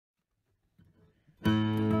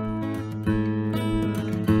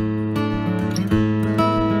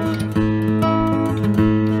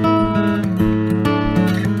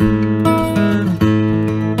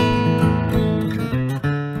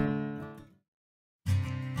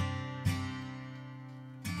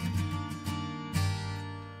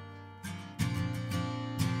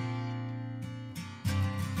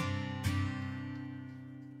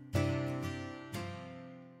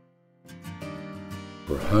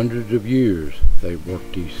For hundreds of years they've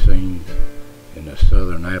worked these seams in the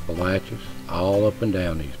southern Appalachias, all up and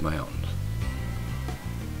down these mountains.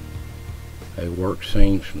 They worked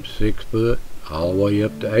seams from 6 foot all the way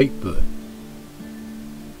up to 8 foot.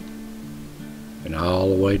 And all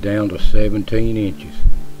the way down to 17 inches.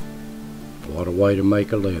 What a way to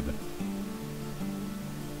make a living.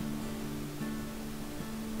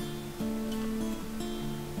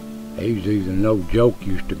 There's no joke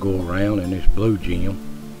used to go around in this blue gym,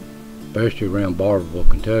 especially around Barberville,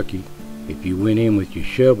 Kentucky. If you went in with your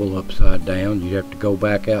shovel upside down, you'd have to go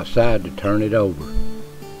back outside to turn it over.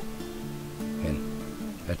 And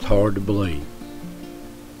that's hard to believe.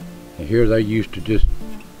 And here they used to just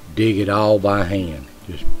dig it all by hand,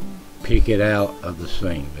 just pick it out of the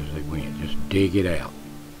seam as they went, just dig it out.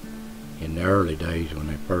 In the early days when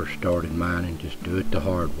they first started mining, just do it the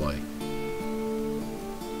hard way.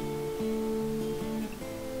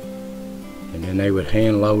 And then they would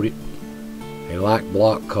hand load it. They like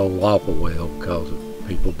block coal awful well because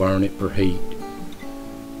people burn it for heat.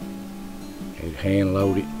 They'd hand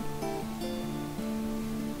load it.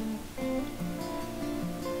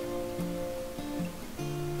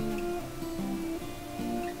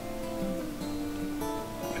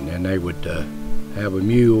 And then they would have a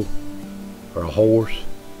mule or a horse.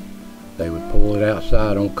 They would pull it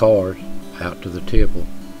outside on cars out to the tipple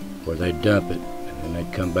where they'd dump it, and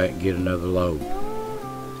they'd come back and get another load.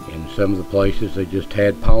 In some of the places they just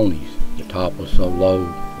had ponies. The top was so low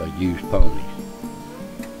they used ponies.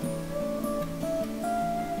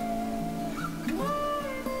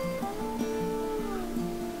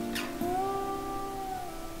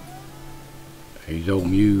 These old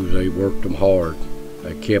mules, they worked them hard.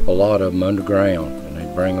 They kept a lot of them underground, and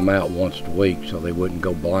they'd bring them out once a week so they wouldn't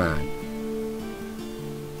go blind.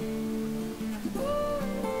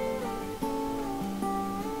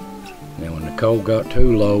 Now when the coal got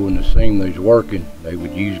too low in the seam they was working, they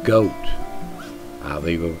would use goats. I've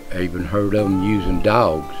even heard of them using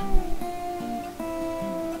dogs.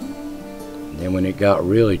 And then when it got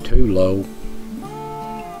really too low,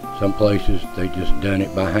 some places they just done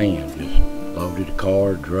it by hand. Just loaded a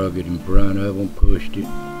car, drug it in front of them, pushed it.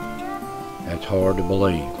 That's hard to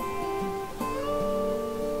believe.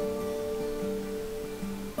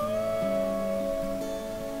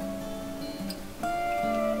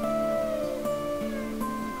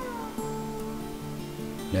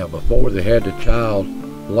 Now before they had the child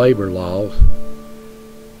labor laws,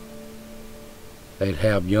 they'd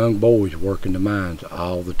have young boys working the mines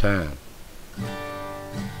all the time.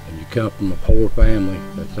 And you come from a poor family,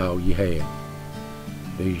 that's all you had.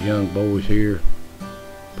 These young boys here,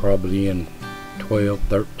 probably in 12,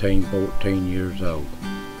 13, 14 years old.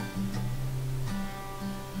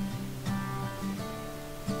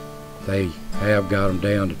 They have got them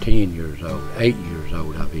down to 10 years old, 8 years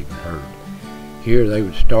old I've even heard. Here they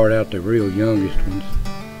would start out the real youngest ones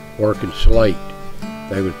working slate.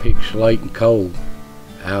 They would pick slate and coal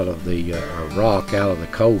out of the rock out of the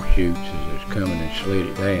coal chutes as it's coming and slid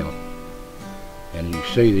it down. And you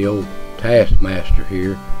see the old taskmaster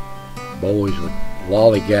here, boys would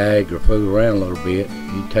lollygag or fool around a little bit.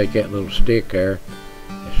 He'd take that little stick there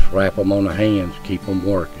and slap them on the hands, keep them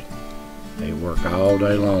working. They work all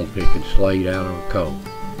day long picking slate out of the coal.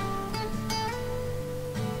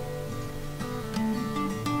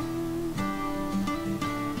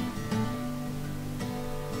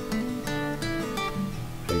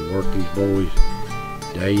 Work these boys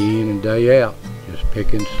day in and day out, just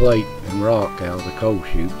picking slate and rock out of the coal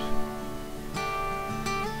chutes.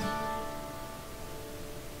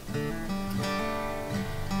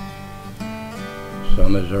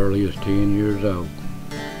 Some as early as 10 years old.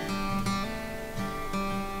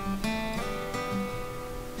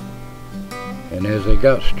 And as they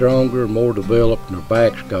got stronger, more developed, and their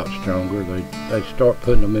backs got stronger, they'd start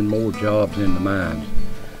putting them in more jobs in the mines.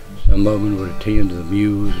 Some of them would attend to the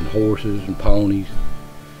mules and horses and ponies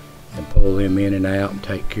and pull them in and out and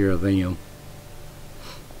take care of them.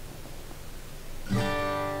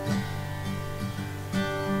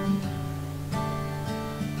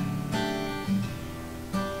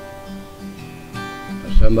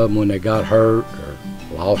 Some of them, when they got hurt or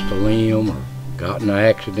lost a limb or got in an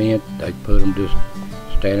accident, they put them just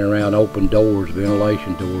standing around open doors,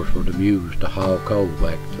 ventilation doors for the mules to haul coal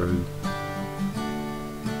back through.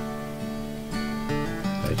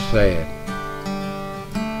 It's sad.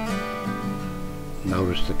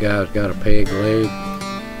 Notice the guy's got a peg leg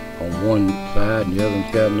on one side and the other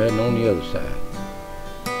one's got nothing on the other side.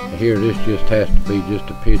 And here this just has to be just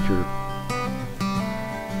a picture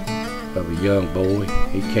of a young boy.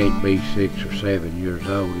 He can't be 6 or 7 years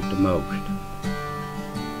old at the most.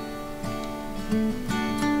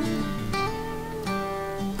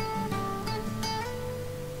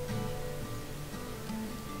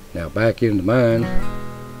 Now back in the mines,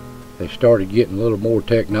 they started getting a little more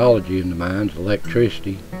technology in the mines,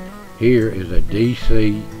 electricity. Here is a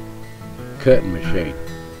DC cutting machine,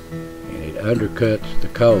 and it undercuts the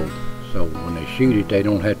coal. So when they shoot it, they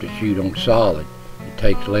don't have to shoot on solid. It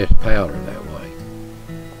takes less powder that way.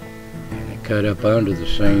 And they cut up under the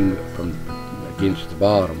seam from against the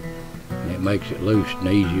bottom, and it makes it loose and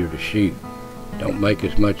easier to shoot. Don't make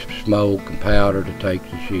as much smoke and powder it takes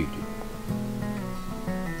to shoot it.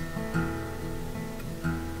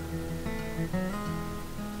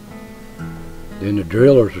 Then the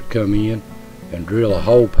drillers would come in and drill a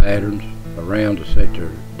hole patterns around to set their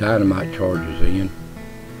dynamite charges in.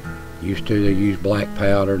 Used to they used black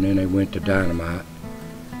powder, and then they went to dynamite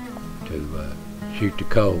to shoot the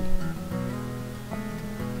coal.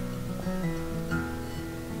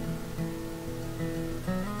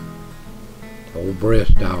 Old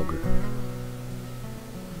breast auger.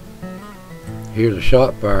 Here's a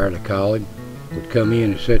shot fire, they call him. Would come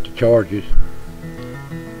in and set the charges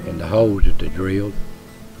in the holes that they drilled,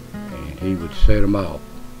 and he would set them off.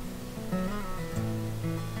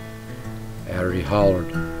 After he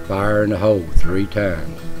hollered, "Fire in the hole" 3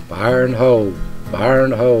 times. Fire in the hole, fire in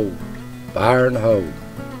the hole, fire in the hole.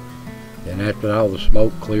 Then after all the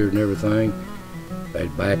smoke cleared and everything,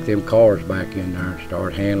 they'd back them cars back in there and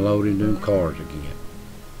start hand loading them cars again.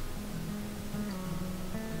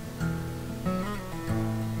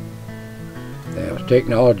 Now as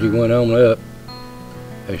technology went on up,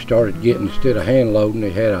 they started getting, instead of hand loading,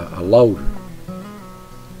 they had a loader.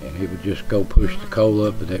 And he would just go push the coal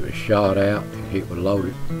up, and it was shot out, and it would load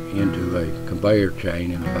it into a conveyor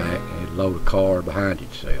chain in the back, and it'd load a car behind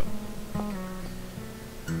itself.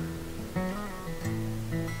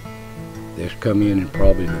 This come in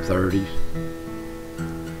probably the 30s.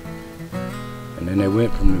 And then they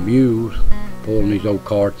went from the mules, pulling these old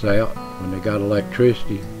carts out when they got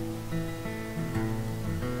electricity,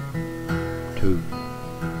 to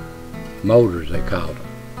motors, they called them,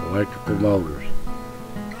 electrical motors.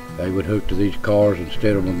 They would hook to these cars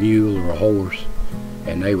instead of a mule or a horse,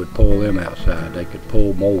 and they would pull them outside. They could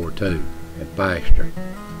pull more too, and faster.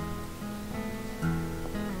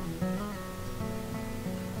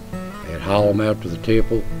 They'd haul them out to the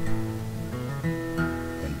tipple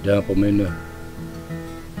and dump them in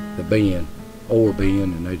the bin, ore bin,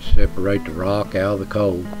 and they'd separate the rock out of the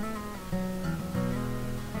coal.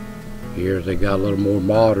 Here, as they got a little more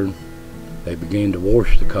modern, they began to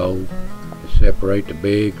wash the coal and separate the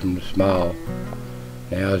big from the small.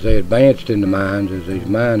 Now, as they advanced in the mines, as they was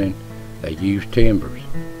mining, they used timbers.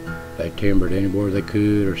 They timbered anywhere they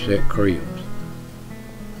could or set cribs.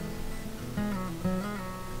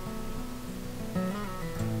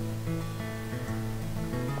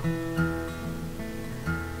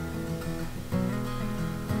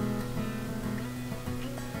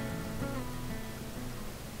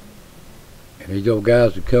 And these old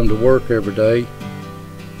guys would come to work every day.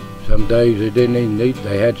 Some days they didn't even need,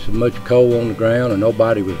 they had so much coal on the ground and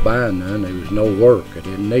nobody was buying none. There was no work. They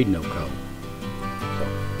didn't need no coal. So,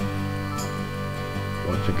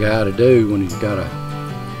 what's a guy to do when he's got a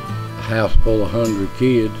house full of hungry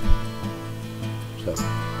kids? So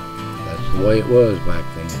that's the way it was back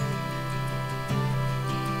then.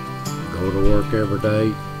 Go to work every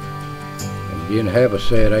day, and you didn't have a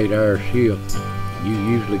set 8-hour shift. You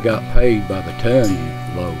usually got paid by the ton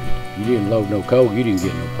you loaded. If you didn't load no coal, you didn't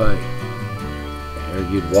get no pay. And there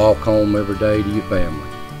you'd walk home every day to your family.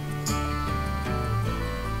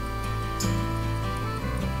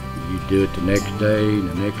 You'd do it the next day, and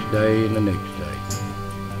the next day, and the next day.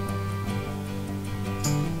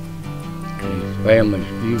 And these families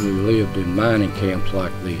usually lived in mining camps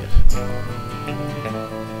like this.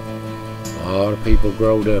 A lot of people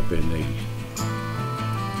growed up in these.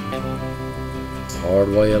 Hard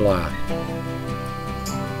way of life.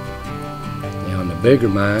 Now in the bigger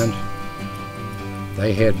mines,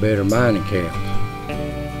 they had better mining camps.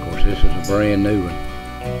 Of course, this is a brand new one.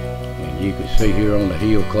 And you can see here on the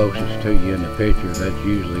hill closest to you in the picture, that's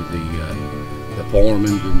usually the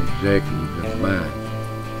foremen and executives of the mine.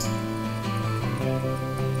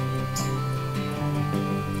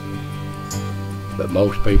 But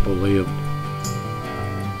most people lived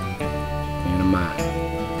in a mine.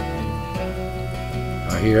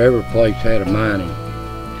 Here, every place had a mining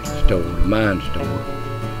store, a mine store,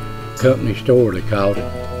 company store they called it,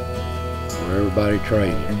 where everybody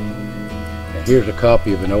traded. Now here's a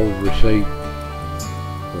copy of an old receipt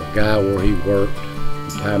for a guy where he worked,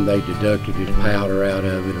 the time they deducted his powder out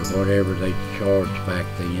of it or whatever they charged back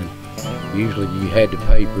then. Usually you had to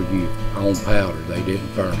pay for your own powder, they didn't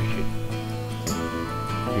furnish it.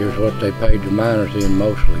 Here's what they paid the miners in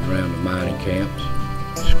mostly around the mining camps.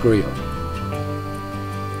 grill.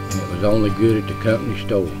 And it was only good at the company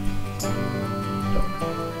store. So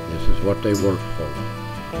this is what they worked for.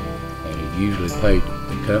 And he usually paid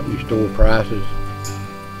the company store prices.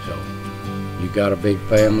 So you got a big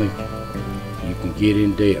family, you can get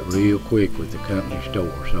in debt real quick with the company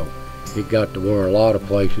store. So it got to where a lot of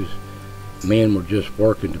places men were just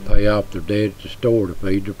working to pay off their debt at the store to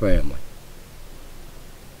feed their family.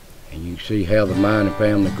 And you can see how the mining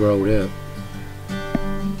family growed up.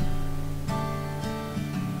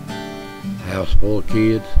 House full of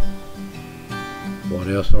kids. What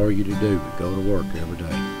else are you to do but go to work every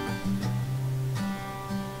day?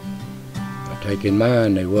 Now take in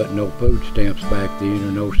mind there wasn't no food stamps back then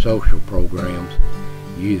or no social programs.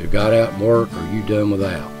 You either got out and worked or you done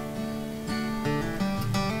without.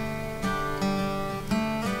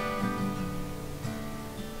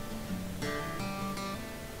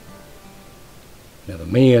 Now the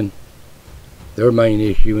men, their main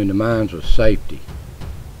issue in the mines was safety.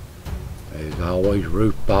 There's always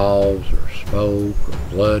roof falls or smoke or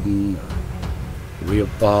flooding or rib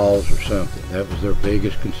falls or something. That was their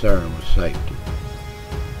biggest concern, was safety.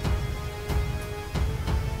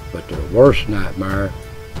 But their worst nightmare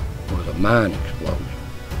was a mine explosion.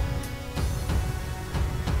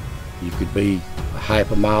 You could be a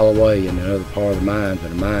half a mile away in another part of the mines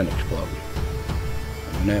and a mine explodes.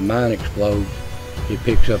 And when that mine explodes, it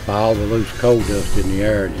picks up all the loose coal dust in the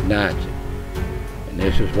air and ignites it. And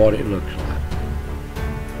this is what it looks like.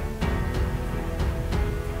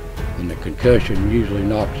 And the concussion usually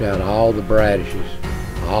knocks out all the bradishes,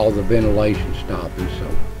 all the ventilation stopping, so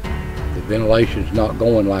the ventilation's not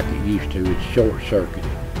going like it used to, it's short-circuited.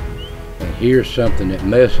 And here's something that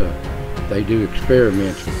MESA, they do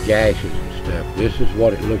experiments with gases and stuff. This is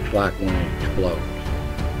what it looks like when it explodes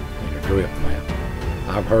in a drift mount.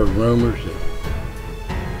 I've heard rumors that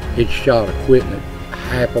it shot equipment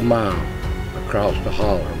half a mile across the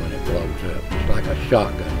holler when it blows up. It's like a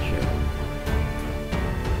shotgun shell.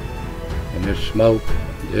 And this smoke,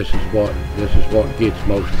 this is what gets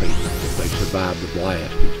most people if they survive the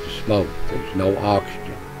blast. It's the smoke. There's no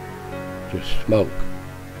oxygen, just smoke.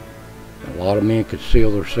 And a lot of men could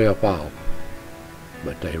seal themselves off,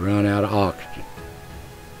 but they run out of oxygen.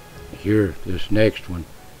 Here, this next one,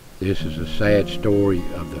 this is a sad story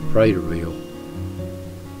of the Freighterville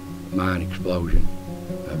mine explosion,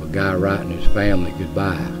 of a guy writing his family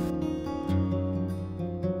goodbye.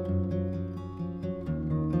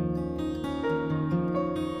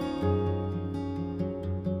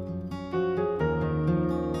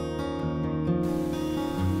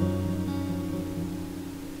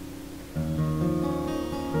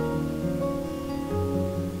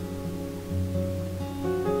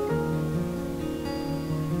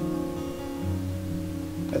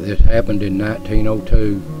 Now, this happened in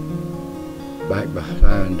 1902. Back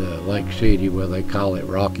behind Lake City, where they call it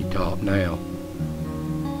Rocky Top now.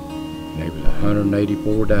 There was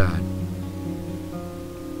 184 died.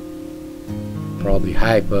 Probably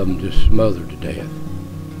half of them just smothered to death.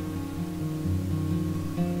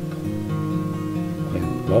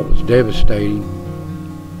 And what was devastating,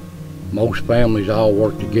 most families all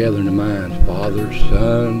worked together in the mines. Fathers,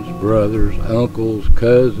 sons, brothers, uncles,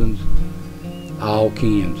 cousins, all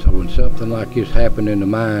kin. So when something like this happened in the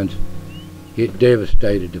mines, it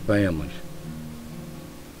devastated the families.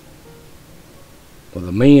 Well,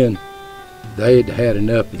 the men, they had had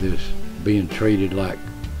enough of this being treated like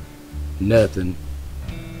nothing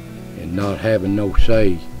and not having no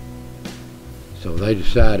say. So they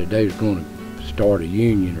decided they was going to start a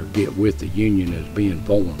union or get with the union that's being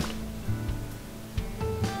formed,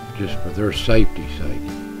 just for their safety's sake.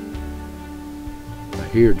 Now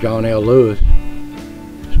here, John L. Lewis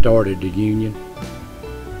started the union.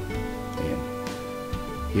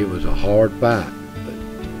 It was a hard fight, but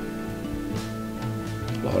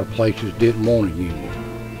a lot of places didn't want a union.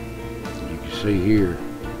 You can see here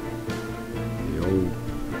the old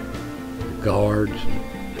guards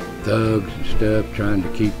and thugs and stuff trying to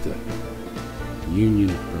keep the union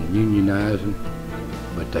from unionizing,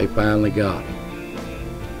 but they finally got it.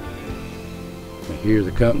 And here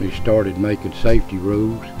the company started making safety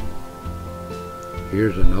rules.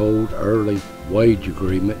 Here's an old early wage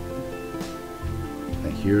agreement.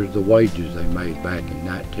 And here's the wages they made back in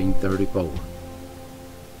 1934.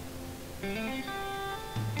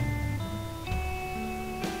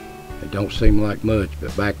 It don't seem like much,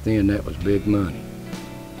 but back then that was big money.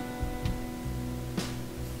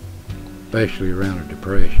 Especially around a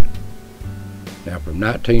depression. Now from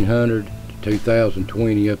 1900 to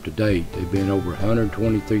 2020 up to date, there have been over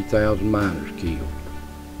 123,000 miners killed.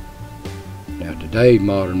 Now today,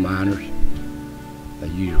 modern miners, they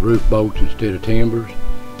use roof bolts instead of timbers,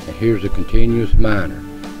 And here's a continuous miner.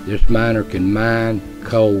 This miner can mine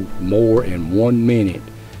coal more in 1 minute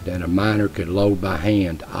than a miner could load by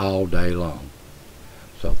hand all day long.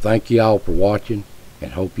 So thank you all for watching,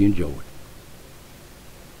 and hope you enjoy it.